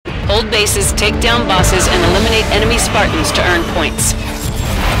Hold bases, take down bosses, and eliminate enemy Spartans to earn points.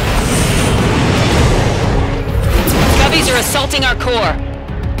 Govies are assaulting our core.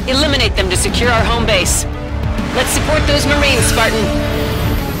 Eliminate them to secure our home base. Let's support those Marines, Spartan.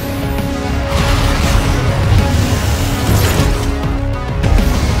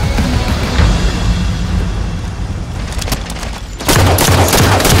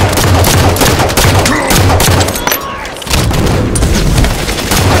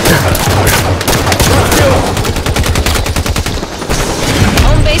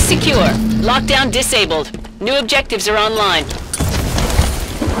 Home base secure. Lockdown disabled. New objectives are online.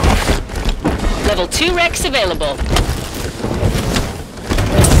 Level 2 Rex available.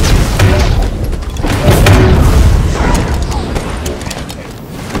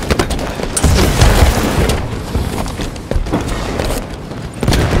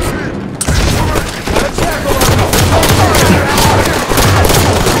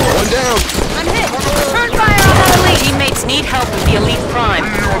 One down. I'm hit. Turn fire on that elite. Teammates need help with the elite prime.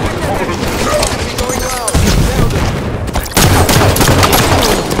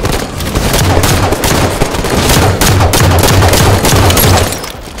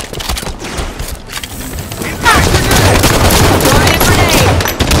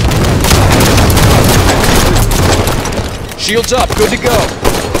 Shields up, good to go.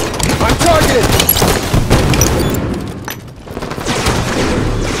 I'm targeted!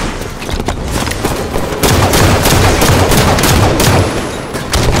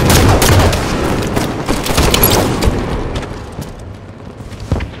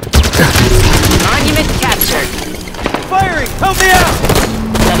 Monument captured. Firing! Help me out!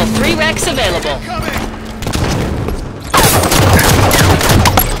 Level 3 Rex available.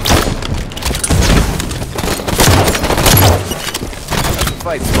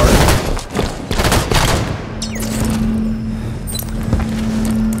 Fight, Spartan.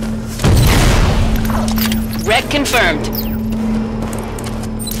 Wreck confirmed.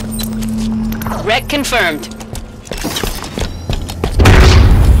 Wreck confirmed.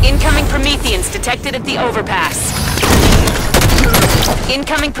 Incoming Prometheans detected at the overpass.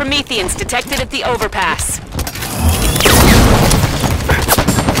 Incoming Prometheans detected at the overpass.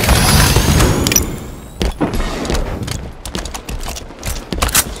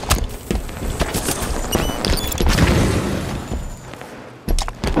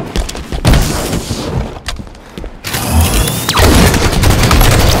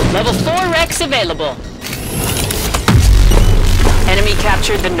 Level 4 Rex available. Enemy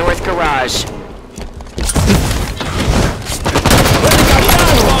captured the north garage.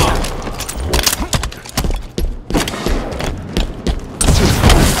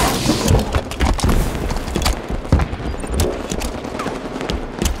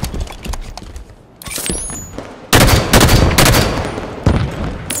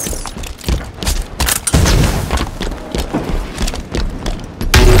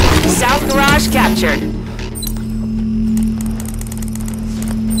 South garage captured.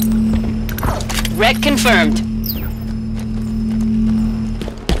 Wreck confirmed.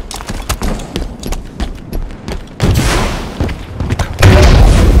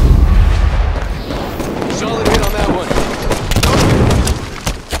 Solid hit on that one.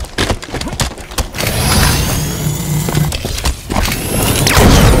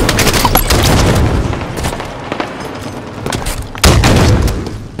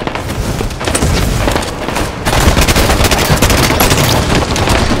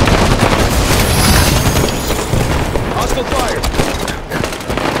 Hostile fire.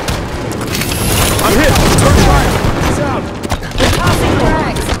 I'm hit. Turn fire. He's out. Tossing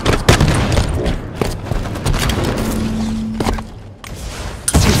frags.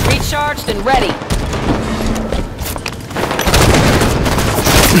 Recharged and ready.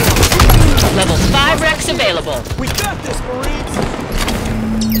 Level 5 Rex available. We got this, Marines.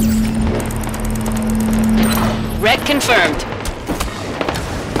 Wreck confirmed.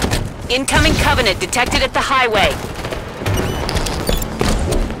 Incoming Covenant detected at the highway.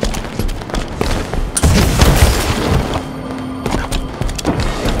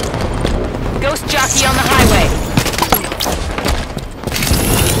 Ghost jockey on the highway.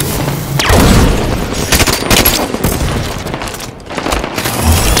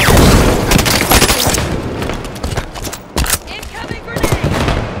 Incoming grenade!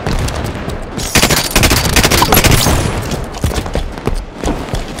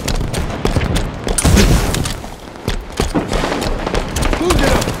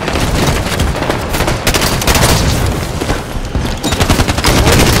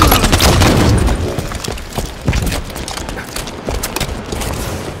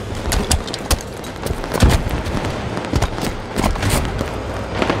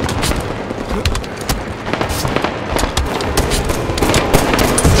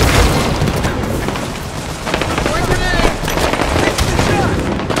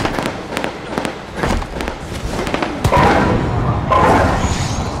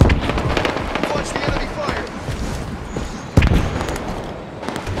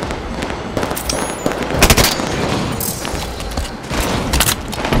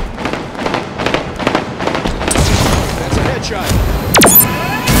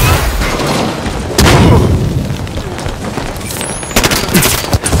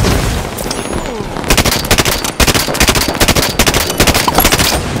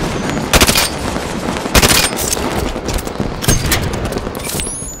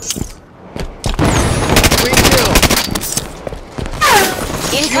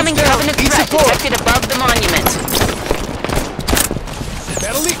 Incoming down. Covenant Need threat support. detected above the monument.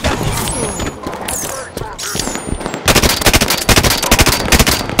 That'll leak.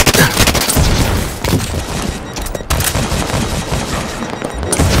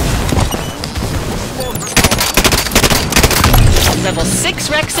 Level 6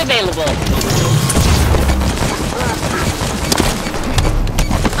 Rex available.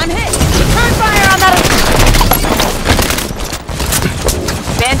 I'm hit! Return fire on that!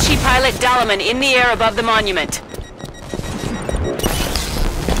 Banshee pilot Dalaman in the air above the monument.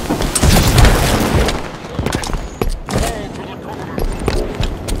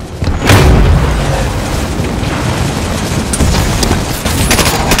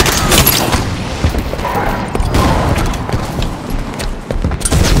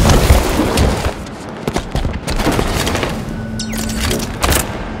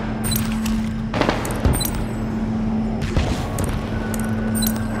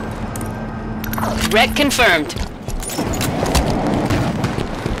 Wreck confirmed.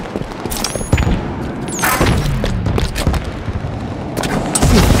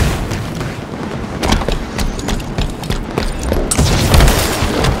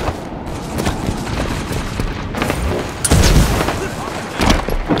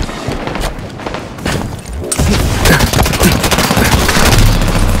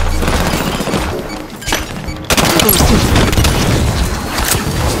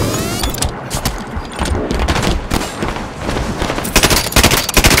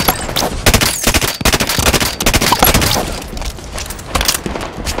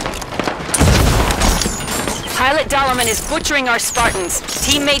 Pilot Dalaman is butchering our Spartans.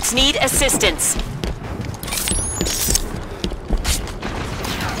 Teammates need assistance.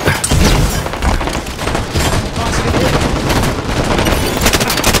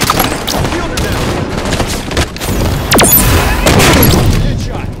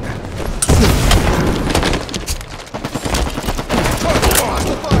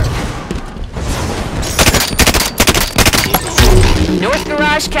 North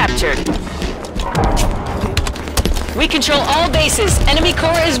Garage captured. We control all bases. Enemy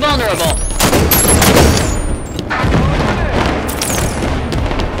core is vulnerable.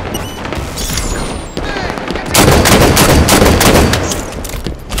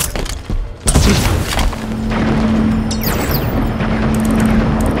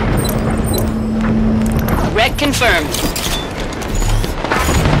 Wreck confirmed.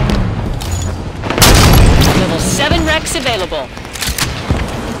 Level 7 Rex available.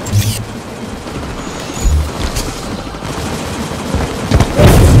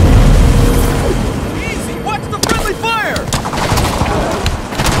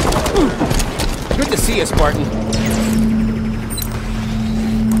 Good to see you, Spartan.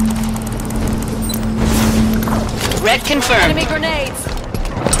 Wreck confirmed. Enemy grenades!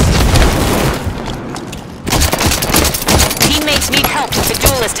 Teammates need help with the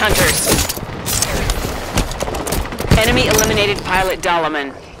duelist hunters. Enemy eliminated pilot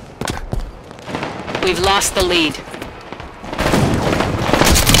Dalaman. We've lost the lead.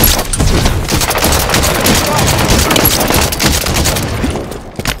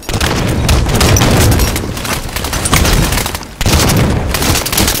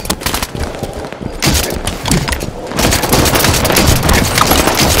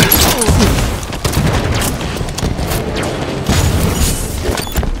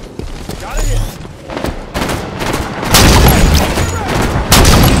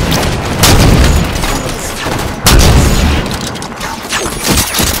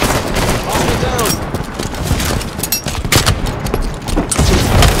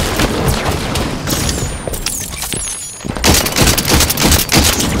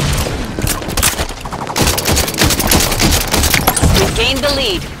 Gained the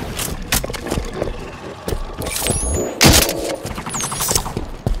lead.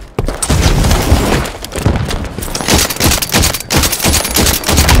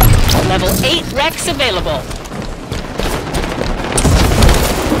 Level 8 Rex available.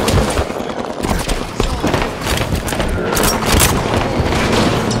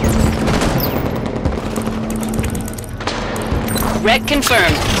 Wreck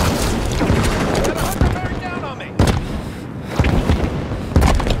confirmed.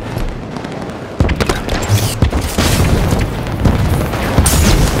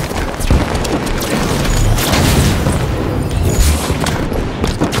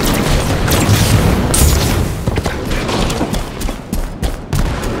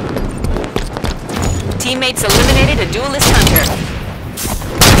 Teammates eliminated a duelist hunter.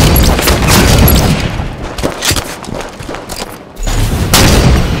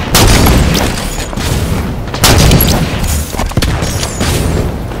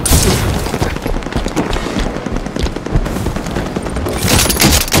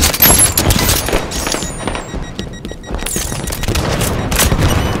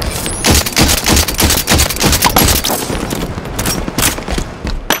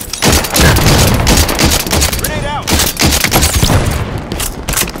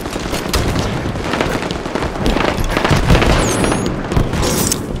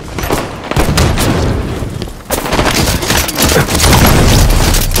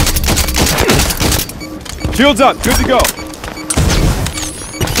 Shields up, good to go.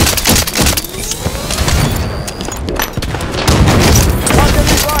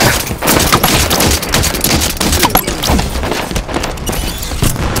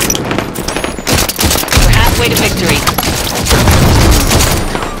 We're halfway to victory.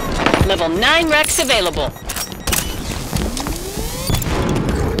 Level 9 Rex available.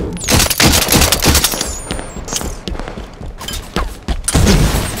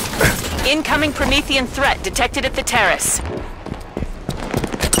 Incoming Promethean threat detected at the terrace.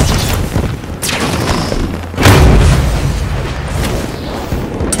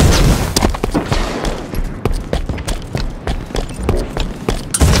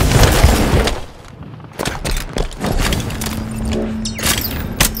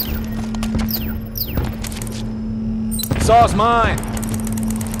 Saw's mine.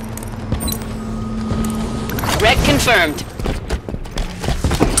 Wreck confirmed.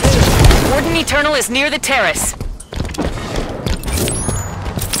 Warden Eternal is near the terrace.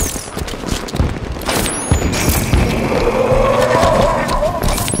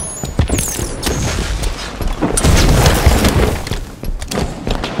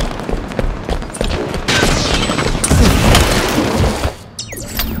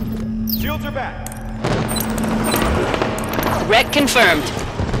 Shields are back. Wreck confirmed.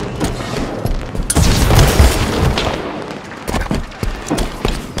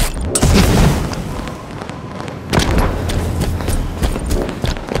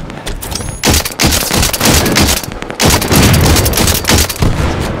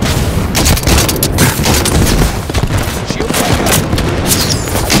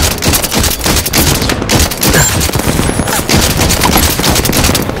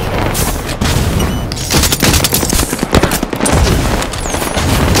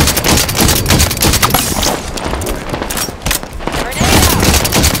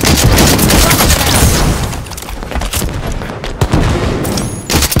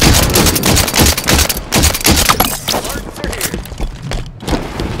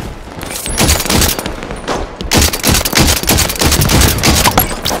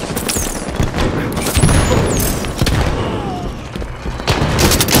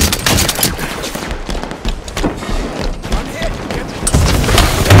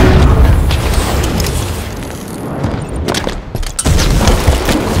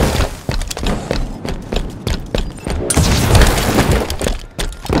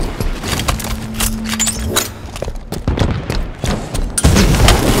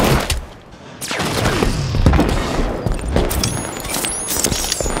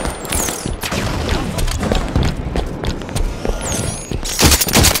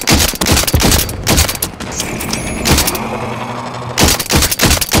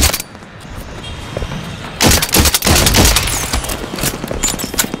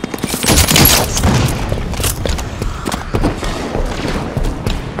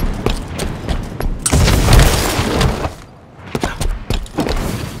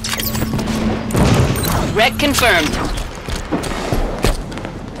 Wreck confirmed.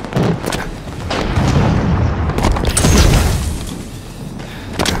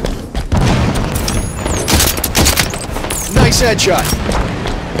 Nice headshot.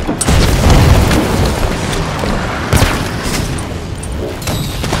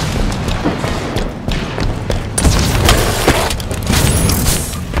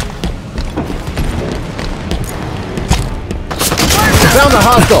 Found the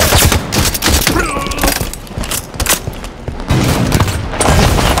hostile.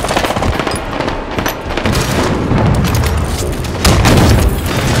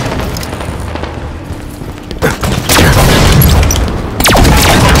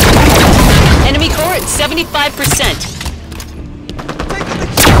 Enemy core at 75%.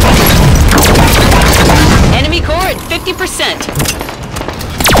 Enemy core at 50%.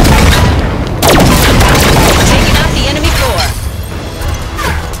 Taking out the enemy core.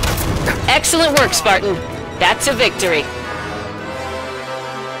 Excellent work, Spartan. That's a victory.